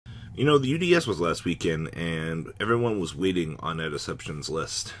You know, the UDS was last weekend, and everyone was waiting on Ed Deception's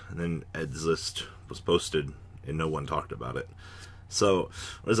list. And then Ed's list was posted, and no one talked about it. So,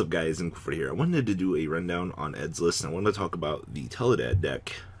 what is up, guys? Inquisitor here. I wanted to do a rundown on Ed's list, and I wanted to talk about the Tele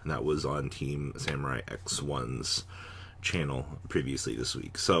deck that was on Team Samurai X1's channel previously this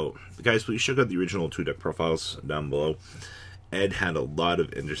week. So, guys, please check out the original 2-deck profiles down below. Ed had a lot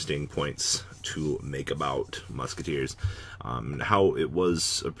of interesting points to make about Musketeers, and how it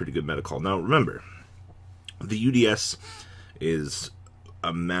was a pretty good meta call. Now, remember, the UDS is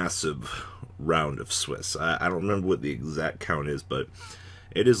a massive round of Swiss. I don't remember what the exact count is, but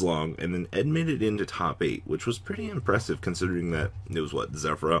it is long, and then Ed made it into top 8, which was pretty impressive considering that it was, what,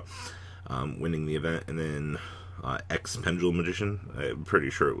 Zephyra winning the event, and then X Pendulum Edition. I'm pretty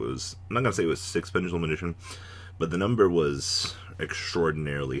sure it was, I'm not going to say it was 6 Pendulum Edition, but the number was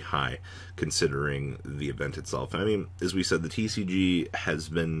extraordinarily high considering the event itself. I mean, as we said, the TCG has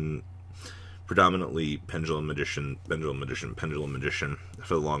been predominantly Pendulum Edition for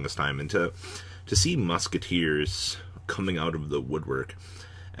the longest time. And to see Musketeers coming out of the woodwork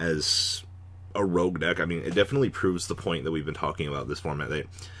as a rogue deck, I mean, it definitely proves the point that we've been talking about this format, that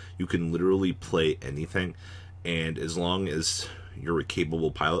you can literally play anything, and as long as you're a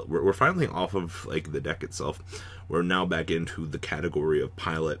capable pilot, we're finally off of like the deck itself. We're now back into the category of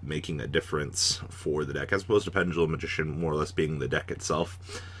pilot making a difference for the deck, as opposed to Pendulum Magician more or less being the deck itself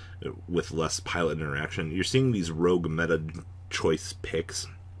with less pilot interaction. You're seeing these rogue meta choice picks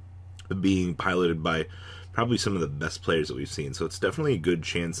being piloted by probably some of the best players that we've seen. So it's definitely a good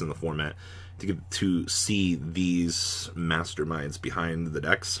chance in the format to get to see these masterminds behind the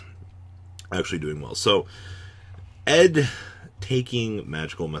decks actually doing well. So Ed taking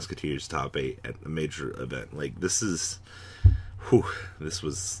Magical Musketeers top 8 at a major event, like, this is, whew, this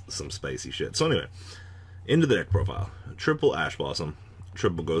was some spicy shit. So anyway, into the deck profile: triple Ash Blossom,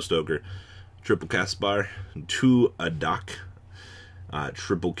 triple Ghost Ogre, triple Caspar, 2 Adak,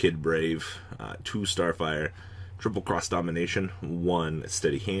 triple Kid Brave, 2 Starfire, triple Cross Domination, 1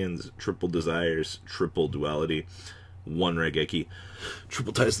 Steady Hands, triple Desires, triple Duality, 1 Raigeki,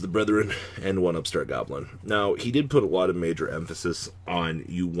 triple Ties to the Brethren, and 1 Upstart Goblin. Now, he did put a lot of major emphasis on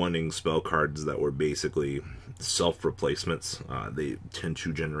you wanting spell cards that were basically self-replacements. They tend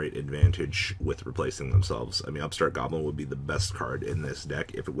to generate advantage with replacing themselves. I mean, Upstart Goblin would be the best card in this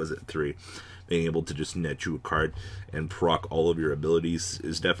deck if it was at 3. Being able to just net you a card and proc all of your abilities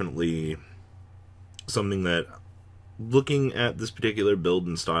is definitely something that, looking at this particular build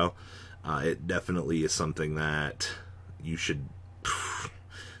and style, it definitely is something that you should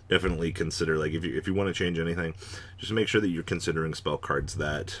definitely consider. Like, if you want to change anything, just make sure that you're considering spell cards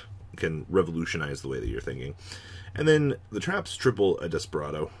that can revolutionize the way that you're thinking. And then the traps: triple A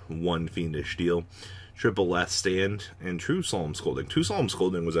Desperado, 1 Fiendish Deal, triple Last Stand, and 2 Solemn Scolding. 2 Solemn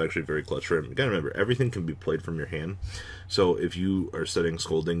Scolding was actually very clutch for him. You gotta remember, everything can be played from your hand. So if you are setting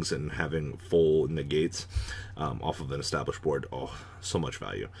Scoldings and having full negates off of an established board, oh, so much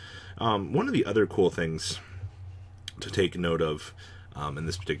value. One of the other cool things to take note of in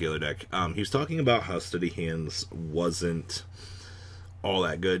this particular deck, he was talking about how Steady Hands wasn't all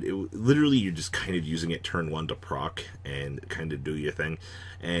that good. Literally, you're just kind of using it turn 1 to proc and kind of do your thing,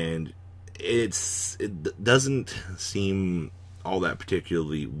 and it doesn't seem all that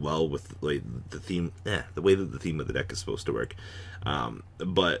particularly well with, like, the theme, the way that the theme of the deck is supposed to work.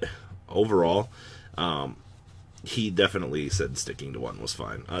 But overall, he definitely said sticking to 1 was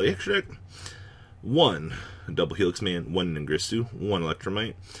fine. The extra deck: 1 Double Helix Man, 1 Ningristu, 1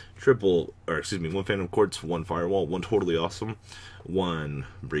 Electromite, 1 Phantom Quartz, 1 Firewall, 1 Totally Awesome, 1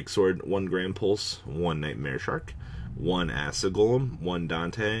 Break Sword, 1 Grand Pulse, 1 Nightmare Shark, 1 Acid Golem, 1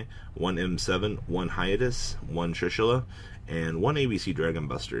 Dante, 1 M7, 1 Hiatus, 1 Trishula, and 1 ABC Dragon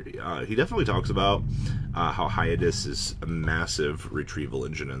Buster. He definitely talks about how Hiatus is a massive retrieval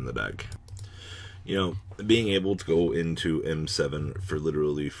engine in the deck. You know, being able to go into M7 for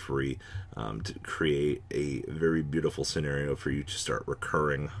literally free to create a very beautiful scenario for you to start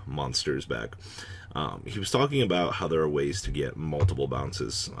recurring monsters back. He was talking about how there are ways to get multiple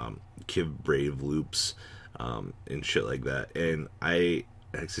bounces, Kiv Brave loops, and shit like that. And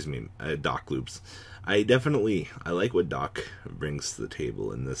Doc loops. I like what Doc brings to the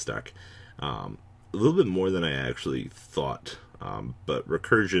table in this deck. A little bit more than I actually thought, but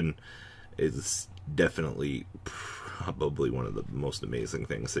recursion is definitely probably one of the most amazing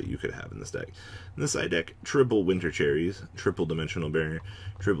things that you could have in this deck. In the side deck: triple Winter Cherries, triple Dimensional Barrier,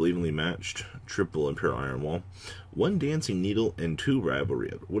 triple Evenly Matched, triple Imperial Iron Wall, 1 Dancing Needle, and 2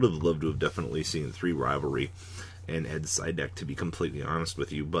 Rivalry. I would have loved to have definitely seen 3 Rivalry in Ed's side deck, to be completely honest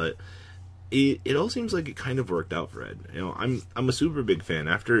with you, but it all seems like it kind of worked out for Ed. You know, I'm a super big fan.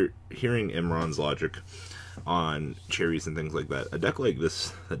 After hearing Imran's logic on cherries and things like that, a deck like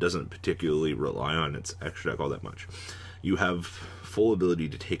this that doesn't particularly rely on its extra deck all that much, you have full ability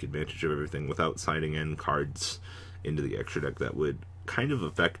to take advantage of everything without signing in cards into the extra deck that would kind of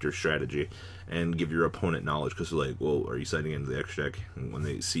affect your strategy and give your opponent knowledge, because they're like, well, are you signing into the extra deck? And when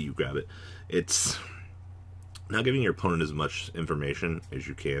they see you grab it, it's not giving your opponent as much information as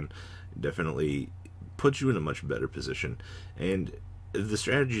you can. Definitely puts you in a much better position. And the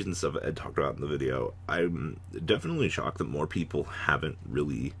strategies and stuff Ed talked about in the video, I'm definitely shocked that more people haven't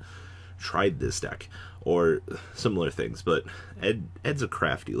really tried this deck or similar things. But Ed's a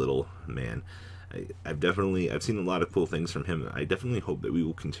crafty little man. I've seen a lot of cool things from him. I definitely hope that we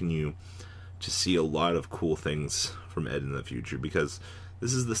will continue to see a lot of cool things from Ed in the future, because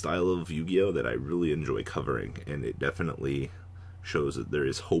this is the style of Yu-Gi-Oh! That I really enjoy covering, and it definitely shows that there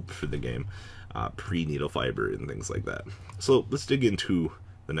is hope for the game, pre-needle fiber and things like that. So let's dig into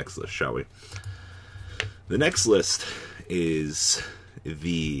the next list, shall we? The next list is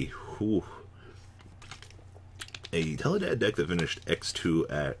a Tele deck that finished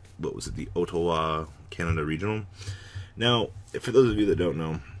X-2 at, what was it, the Ottawa, Canada Regional. Now, for those of you that don't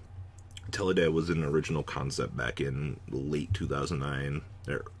know, Tele was an original concept back in late 2009,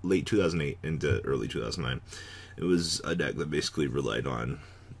 or late 2008 into early 2009. It was a deck that basically relied on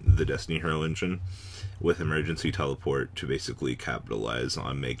the Destiny Hero engine with emergency teleport to basically capitalize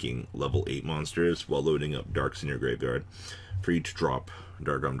on making level 8 monsters while loading up darks in your graveyard for you to drop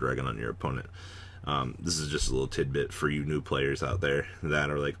Dark Armed Dragon on your opponent. This is just a little tidbit for you new players out there that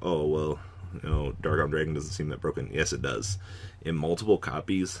are like, oh, well, you know, Dark Armed Dragon doesn't seem that broken. Yes, it does. In multiple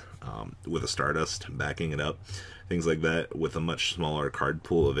copies, with a Stardust backing it up, things like that, with a much smaller card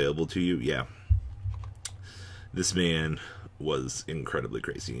pool available to you, yeah. This man was incredibly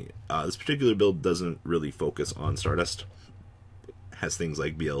crazy. This particular build doesn't really focus on Stardust. Has things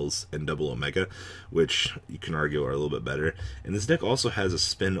like BLs and Double Omega, which you can argue are a little bit better. And this deck also has a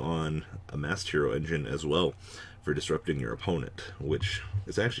spin on a Masked Hero engine as well for disrupting your opponent, which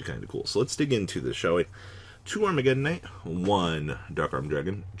is actually kind of cool. So let's dig into this, shall we? 2 Armageddon Knight, 1 Dark Armed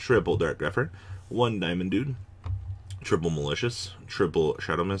Dragon, triple Dark Grepher, 1 Diamond Dude, triple Malicious, triple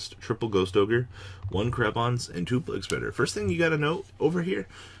Shadow Mist, triple Ghost Ogre, 1 Crabons, and 2 Plague Spreader. First thing you gotta note over here,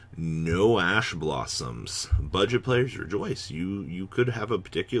 no Ash Blossoms. Budget players, rejoice. You could have a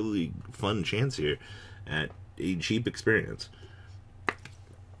particularly fun chance here at a cheap experience.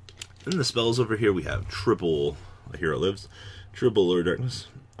 In the spells over here, we have triple A Hero Lives, triple Lord Darkness,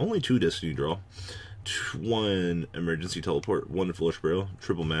 only 2 Destiny Draw, 1 Emergency Teleport, 1 Foolish Burial,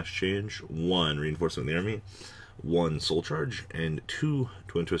 triple Mash Change, 1 Reinforcement of the Army, 1 Soul Charge, and 2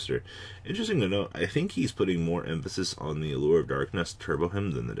 Twin Twister. Interesting to note, I think he's putting more emphasis on the Allure of Darkness Turbo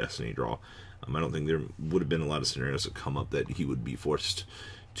him than the Destiny Draw. I don't think there would have been a lot of scenarios that come up that he would be forced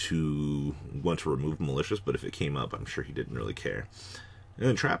to want to remove Malicious, but if it came up, I'm sure he didn't really care. And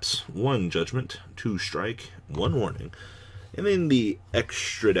then traps, 1 Judgment, 2 Strike, 1 Warning. And then the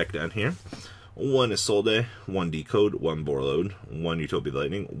extra deck down here, 1 Isolde, 1 Decode, 1 Borload, 1 Utopia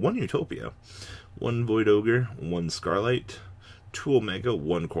Lightning, 1 Utopia, 1 Void Ogre, 1 Scarlight, 2 Omega,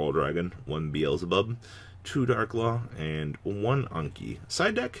 1 Coral Dragon, 1 Beelzebub, 2 Dark Law, and 1 Anki.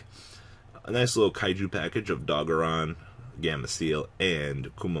 Side deck, a nice little kaiju package of Doggeron, Gamma Steel,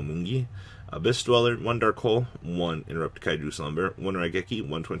 and Kumamungi. Abyss Dweller, 1 Dark Hole, 1 Interrupt Kaiju Slumber, 1 Raigeki,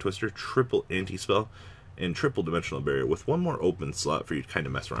 1 Twin Twister, triple Anti-Spell, and triple Dimensional Barrier with 1 more open slot for you to kind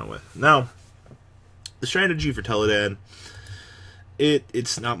of mess around with. Now, the strategy for Teledad,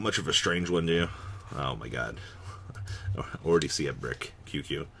 it's not much of a strange one to you. Oh my god. I already see a brick.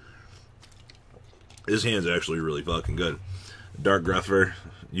 QQ. His hand's actually really fucking good. Dark Grepher,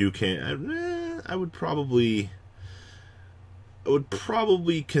 you can... I would probably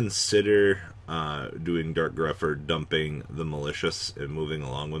consider doing Dark Grepher, dumping the Malicious, and moving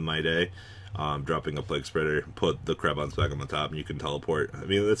along with my day. Dropping a Plague Spreader, put the Crabons back on the top, and you can teleport. I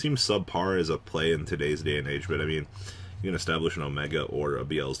mean, that seems subpar as a play in today's day and age, but I mean, you can establish an Omega or a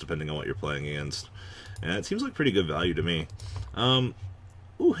BLs depending on what you're playing against. And it seems like pretty good value to me.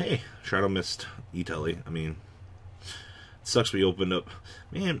 Ooh, hey, Shadow Mist, Tele. I mean, it sucks we opened up.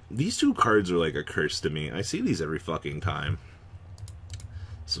 Man, these 2 cards are like a curse to me. I see these every fucking time.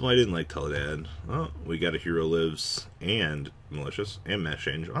 This is why I didn't like Teledad. Oh, we got a Hero Lives and Malicious and Mash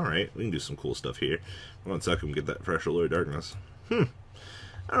Change. Alright, we can do some cool stuff here. 1 second, get that fresh Allure of Darkness. I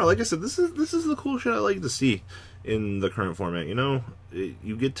don't know, like I said, this is the cool shit I like to see in the current format. You know,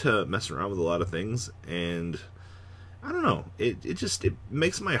 you get to mess around with a lot of things, and I don't know, it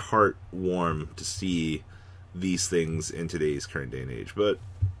makes my heart warm to see these things in today's current day and age. But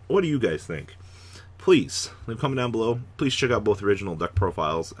What do you guys think? Please leave a comment down below. Please check out both original deck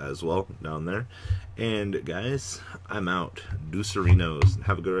profiles as well down there. And guys, I'm out. Deucerinos.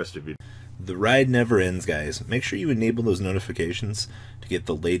 Have a good rest of your day. The ride never ends, guys. Make sure you enable those notifications to get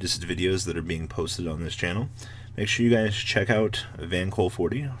the latest videos that are being posted on this channel. Make sure you guys check out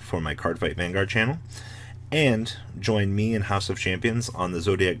VanCole40 for my Cardfight Vanguard channel. And join me and House of Champions on the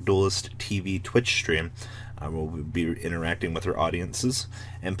Zodiac Duelist TV Twitch stream. I will be interacting with our audiences.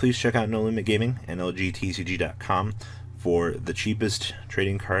 And please check out No Limit Gaming and LGTCG.com for the cheapest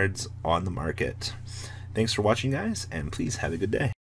trading cards on the market. Thanks for watching, guys, and please have a good day.